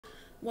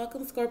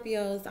Welcome,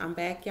 Scorpios. I'm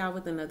back, y'all,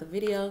 with another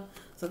video.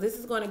 So this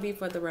is going to be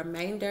for the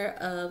remainder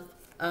of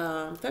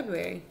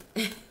February.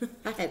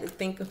 I had to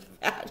think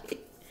about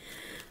it.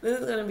 This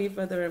is going to be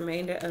for the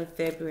remainder of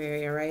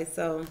February, all right?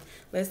 So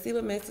let's see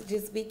what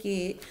messages we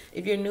get.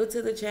 If you're new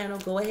to the channel,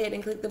 go ahead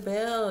and click the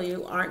bell.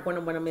 You aren't going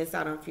to want to miss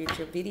out on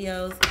future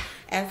videos,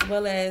 as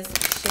well as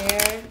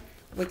share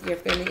with your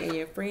family and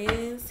your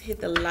friends.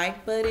 Hit the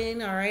like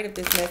button, all right? If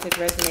this message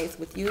resonates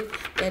with you,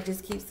 that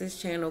just keeps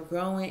this channel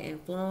growing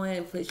and flowing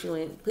and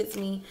puts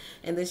me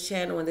and this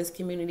channel and this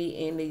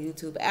community in the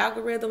YouTube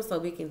algorithm, so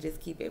we can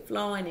just keep it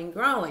flowing and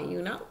growing,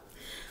 you know?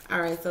 All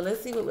right, so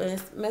let's see what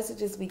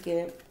messages we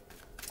get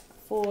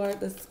for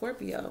the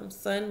Scorpio.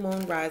 Sun,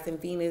 Moon, Rising,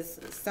 Venus,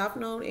 South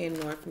Node, and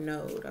North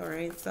Node. All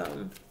right,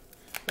 so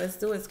let's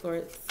do it,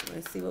 Scorps.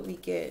 Let's see what we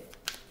get.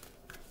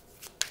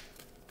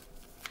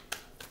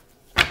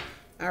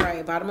 All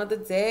right, bottom of the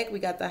deck, we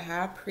got the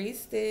High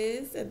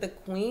Priestess and the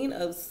Queen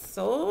of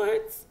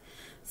Swords,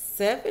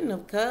 Seven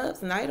of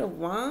Cups, Knight of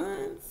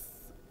Wands.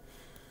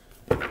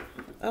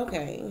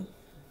 Okay.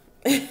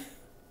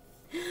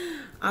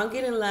 I'm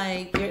getting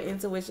like your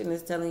intuition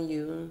is telling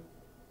you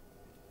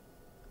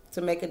to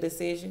make a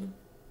decision.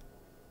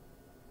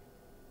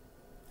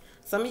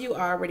 Some of you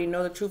already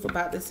know the truth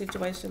about this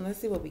situation. Let's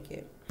see what we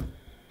get.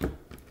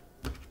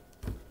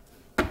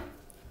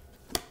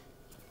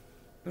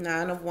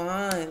 Nine of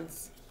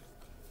Wands.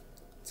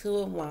 Two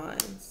of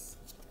Wands.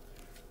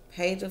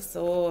 Page of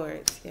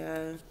Swords.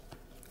 Yeah.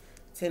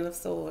 Ten of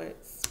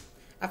Swords.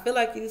 I feel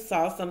like you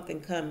saw something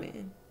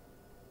coming.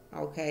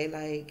 Okay,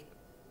 like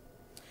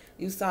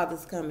you saw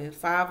this coming.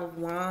 Five of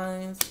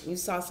Wands. You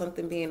saw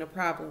something being a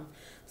problem.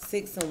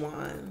 Six of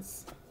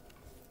Wands.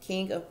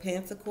 King of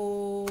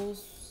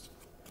Pentacles.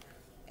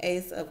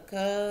 Ace of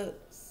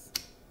Cups.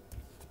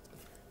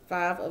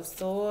 Five of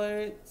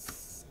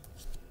Swords.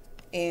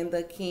 And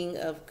the King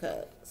of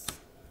Cups.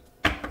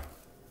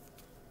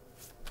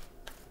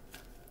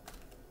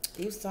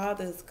 You saw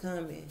this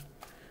coming.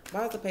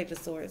 Why is the Page of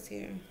Swords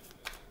here?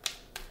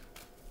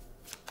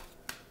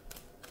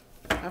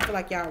 I feel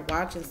like y'all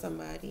watching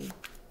somebody.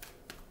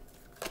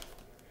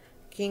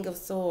 King of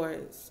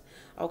Swords.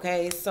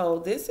 Okay, so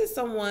this is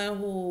someone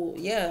who,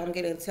 yeah, I'm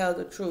going to tell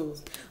the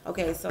truth.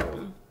 Okay,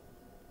 so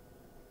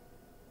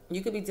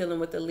you could be dealing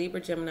with the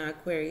Libra, Gemini,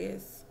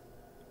 Aquarius.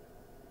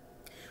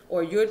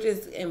 Or you're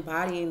just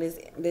embodying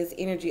this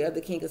energy of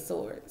the King of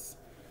Swords.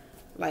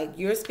 Like,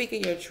 you're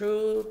speaking your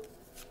truth.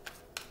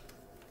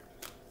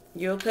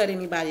 You'll cut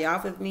anybody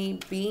off if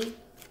need be.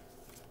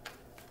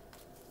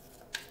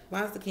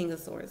 Why is the King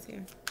of Swords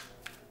here?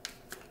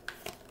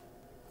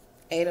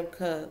 Eight of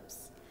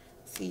Cups.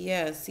 See,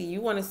 yeah. See, you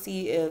want to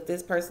see if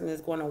this person is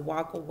going to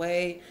walk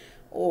away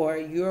or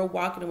you're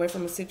walking away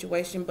from a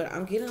situation. But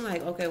I'm getting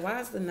like, okay,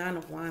 why is the Nine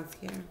of Wands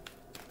here?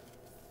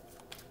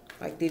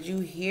 Like, did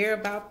you hear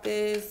about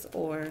this?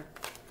 Or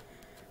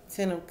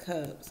Ten of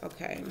Cups.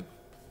 Okay.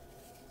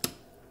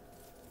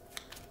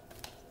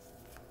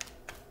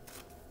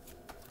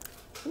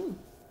 Ooh.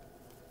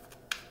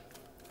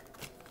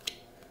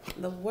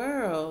 The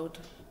World.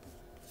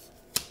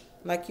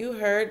 Like, you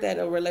heard that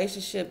a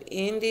relationship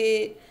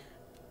ended.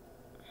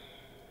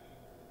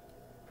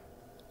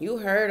 You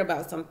heard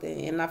about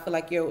something, and I feel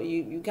like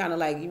you kind of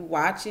like you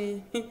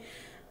watching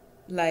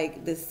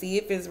like to see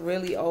if it's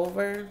really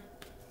over.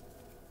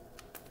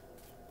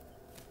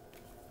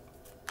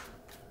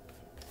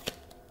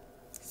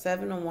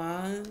 Seven of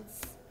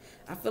Wands.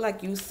 I feel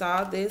like you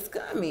saw this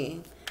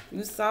coming.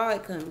 You saw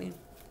it coming.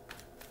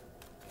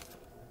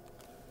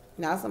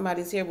 Now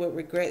somebody's here with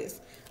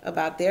regrets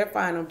about their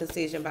final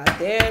decision,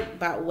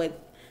 about what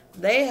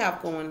they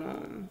have going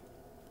on.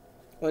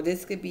 Or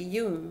this could be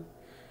you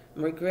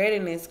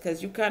regretting this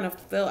because you kind of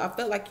I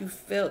felt like you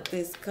felt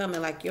this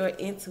coming. Like your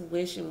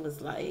intuition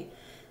was like,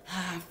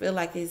 I feel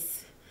like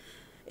it's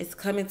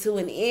coming to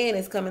an end.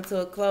 It's coming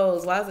to a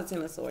close. Why is the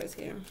Ten of Swords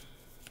here?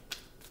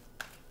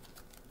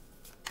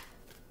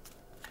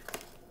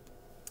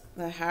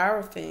 The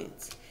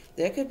Hierophant.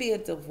 There could be a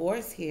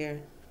divorce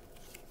here.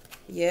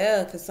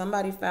 Yeah, because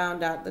somebody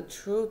found out the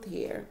truth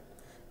here.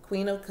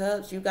 Queen of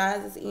Cups, you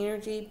guys'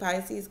 energy,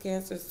 Pisces,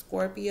 Cancer,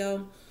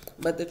 Scorpio.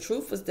 But the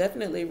truth was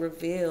definitely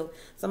revealed.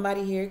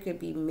 Somebody here could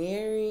be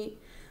married.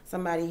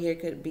 Somebody here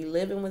could be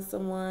living with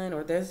someone.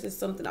 Or there's just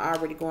something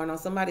already going on.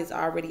 Somebody's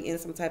already in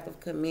some type of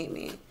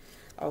commitment.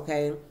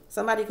 Okay.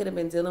 Somebody could have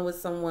been dealing with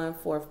someone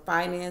for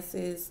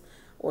finances.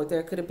 Or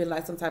there could have been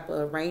like some type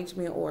of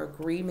arrangement or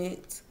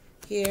agreement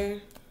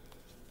here.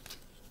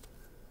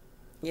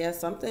 Yeah,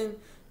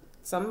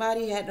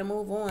 somebody had to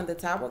move on. The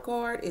Tower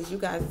card is you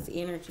guys'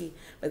 energy.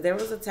 But there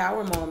was a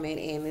Tower moment,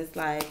 and it's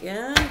like,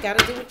 yeah, you got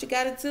to do what you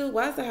got to do.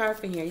 Why is the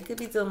Hierophant here? You could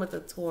be dealing with a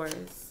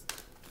Taurus.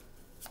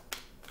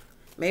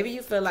 Maybe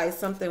you feel like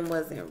something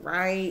wasn't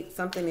right.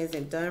 Something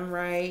isn't done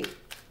right.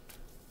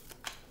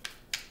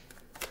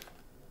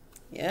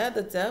 Yeah,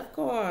 the Death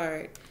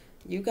card.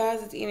 You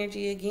guys'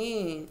 energy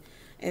again.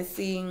 And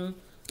seeing...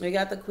 We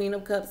got the Queen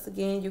of Cups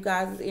again. You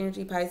guys'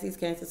 energy, Pisces,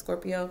 Cancer,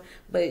 Scorpio.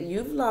 But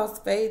you've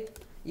lost faith.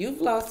 You've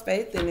lost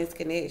faith in this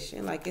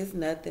connection. Like, it's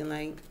nothing.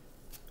 Like,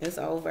 It's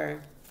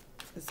over.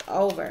 It's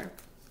over.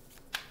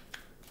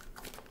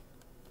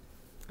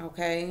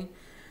 Okay?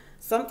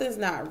 Something's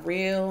not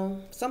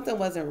real. Something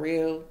wasn't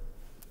real.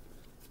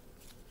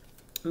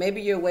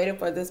 Maybe you're waiting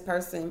for this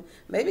person.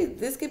 Maybe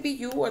this could be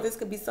you or this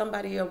could be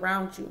somebody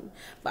around you.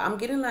 But I'm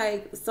getting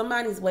like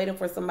somebody's waiting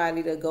for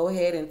somebody to go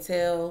ahead and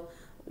tell,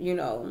 you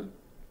know,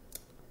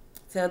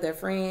 tell their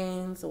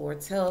friends or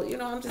tell, you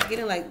know, I'm just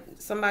getting like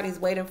somebody's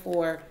waiting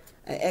for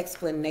an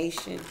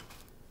explanation.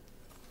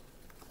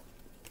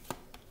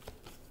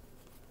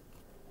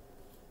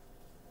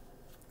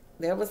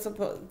 There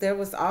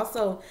was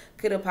also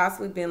could have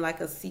possibly been like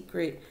a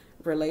secret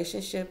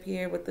relationship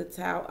here with the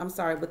Tower. I'm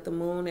sorry, with the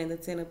Moon and the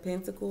Ten of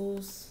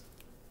Pentacles.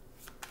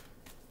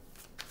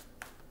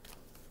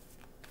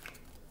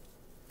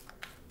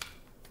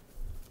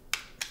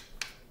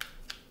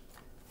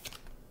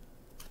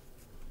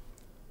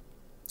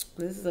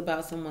 This is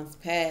about someone's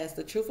past.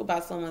 The truth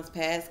about someone's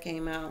past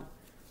came out.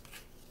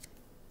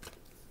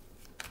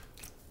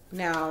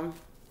 Now,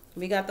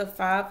 we got the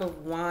Five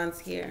of Wands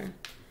here.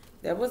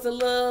 There was a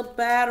little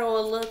battle,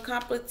 a little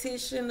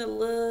competition, a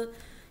little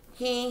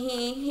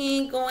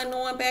going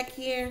on back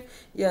here.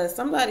 Yeah,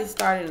 somebody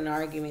started an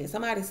argument.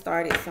 Somebody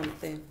started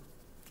something.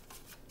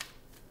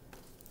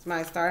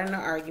 Somebody started an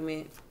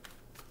argument.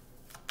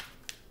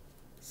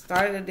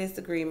 Started a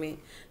disagreement.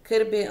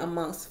 Could have been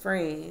amongst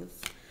friends.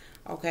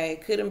 Okay,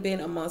 could have been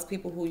amongst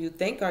people who you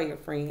think are your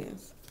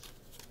friends.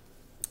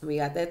 We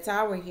got that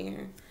Tower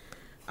here.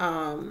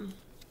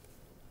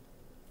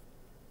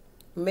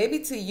 Maybe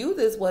to you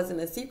this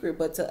wasn't a secret,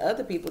 but to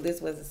other people this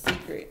was a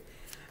secret.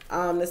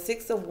 The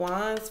Six of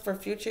Wands for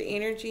future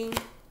energy.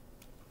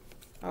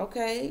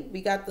 Okay,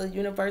 we got the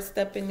universe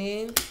stepping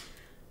in.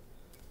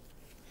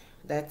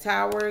 That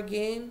Tower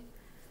again.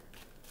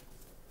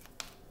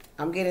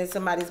 I'm getting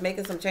somebody's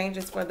making some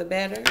changes for the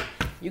better.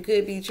 You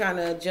could be trying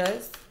to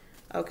adjust.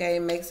 Okay,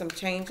 make some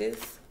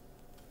changes.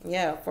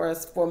 Yeah,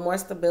 for more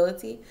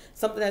stability.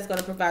 Something that's going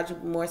to provide you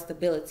more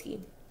stability.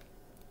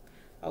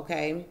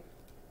 Okay.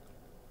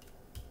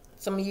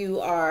 Some of you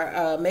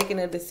are making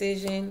a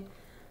decision.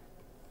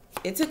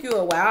 It took you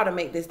a while to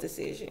make this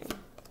decision.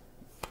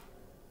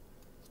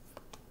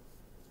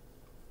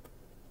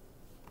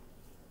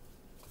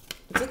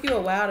 It took you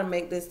a while to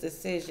make this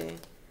decision.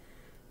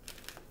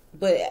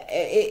 But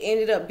it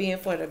ended up being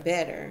for the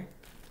better.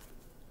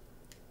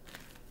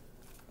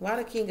 Why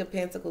the King of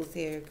Pentacles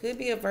here? Could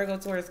be a Virgo,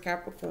 Taurus,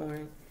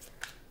 Capricorn.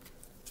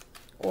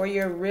 Or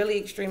you're really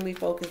extremely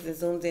focused and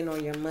zoomed in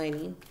on your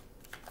money.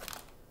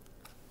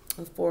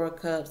 The Four of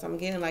Cups. I'm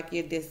getting like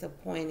you're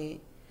disappointed.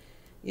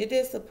 You're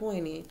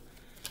disappointed.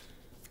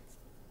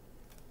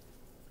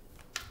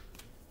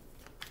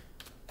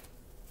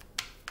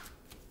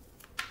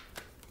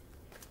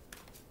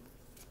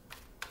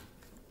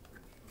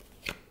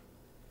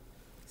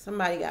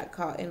 Somebody got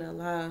caught in a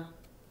lie.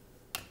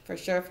 For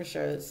sure, for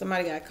sure.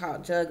 Somebody got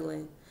caught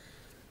juggling.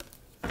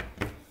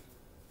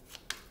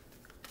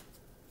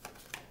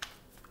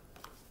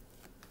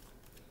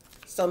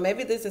 So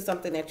maybe this is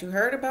something that you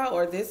heard about,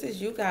 or this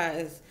is you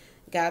guys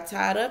got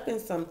tied up in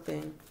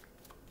something.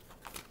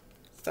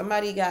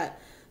 Somebody got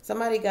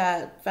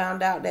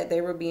found out that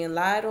they were being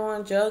lied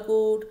on,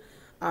 juggled,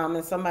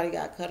 and somebody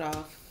got cut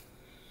off.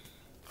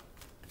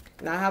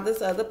 Now how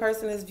this other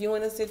person is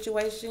viewing the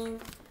situation,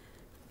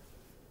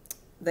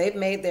 they've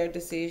made their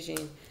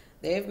decision.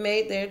 They've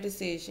made their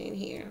decision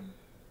here.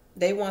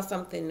 They want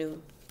something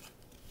new.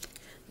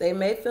 They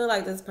may feel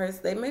like this person,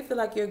 they may feel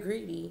like you're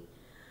greedy.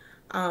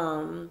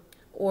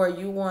 Or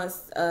you want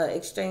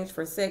exchange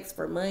for sex,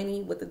 for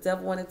money. With the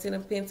Devil and the Ten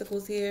of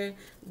Pentacles here,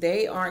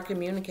 they aren't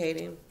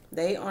communicating.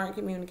 They aren't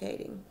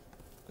communicating.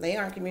 They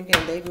aren't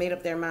communicating. They've made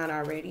up their mind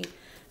already.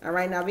 All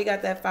right, now we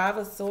got that Five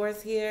of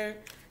Swords here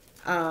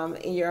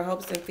in your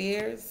hopes and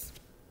fears.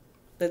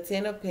 The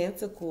Ten of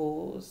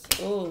Pentacles.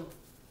 Ooh.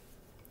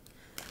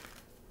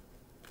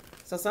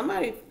 So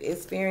somebody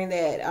is fearing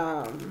that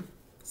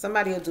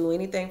somebody will do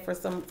anything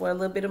for a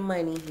little bit of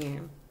money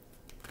here.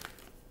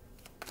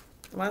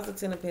 Why is the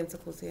Ten of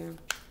Pentacles here?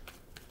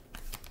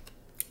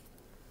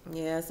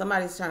 Yeah,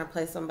 somebody's trying to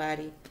play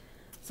somebody.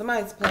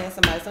 Somebody's playing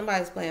somebody.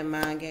 Somebody's playing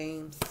mind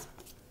games.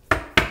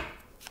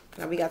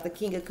 Now we got the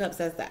King of Cups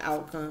as the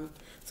outcome.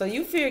 So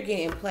you fear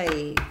getting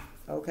played.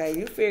 Okay,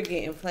 you fear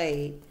getting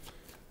played.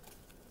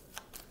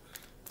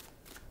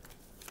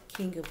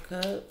 King of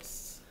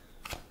Cups.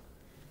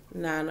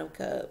 Nine of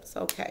Cups.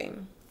 Okay.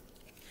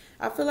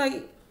 I feel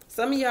like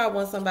some of y'all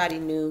want somebody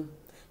new.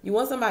 You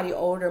want somebody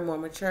older, more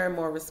mature,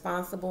 more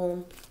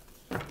responsible.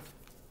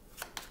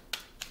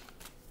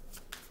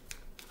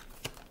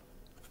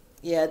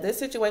 Yeah, this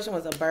situation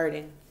was a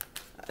burden.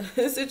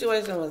 This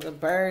situation was a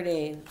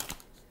burden.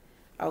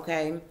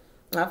 Okay.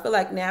 I feel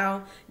like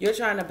now you're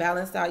trying to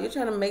balance out. You're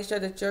trying to make sure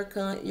that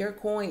your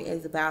coin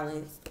is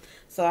balanced.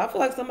 So I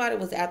feel like somebody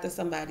was after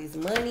somebody's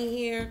money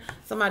here.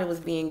 Somebody was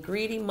being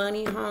greedy,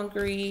 money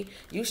hungry.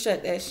 You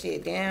shut that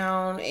shit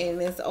down and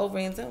it's over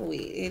and done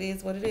with. It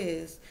is what it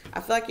is.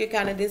 I feel like you're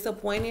kind of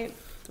disappointed.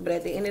 But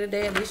at the end of the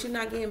day, at least you're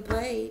not getting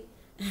played.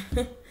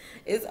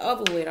 It's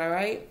over with, all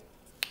right?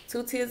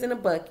 2 tears in a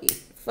bucket.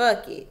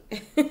 Fuck it.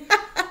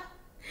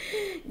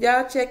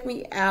 Y'all check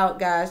me out,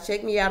 guys.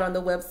 Check me out on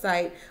the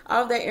website.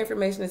 All of that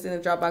information is in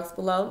the drop box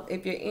below.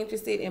 If you're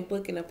interested in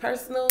booking a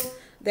personal,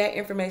 that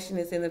information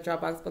is in the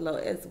drop box below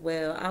as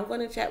well. I'm going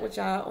to chat with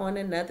y'all on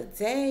another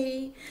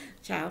day.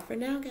 Ciao for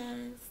now,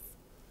 guys.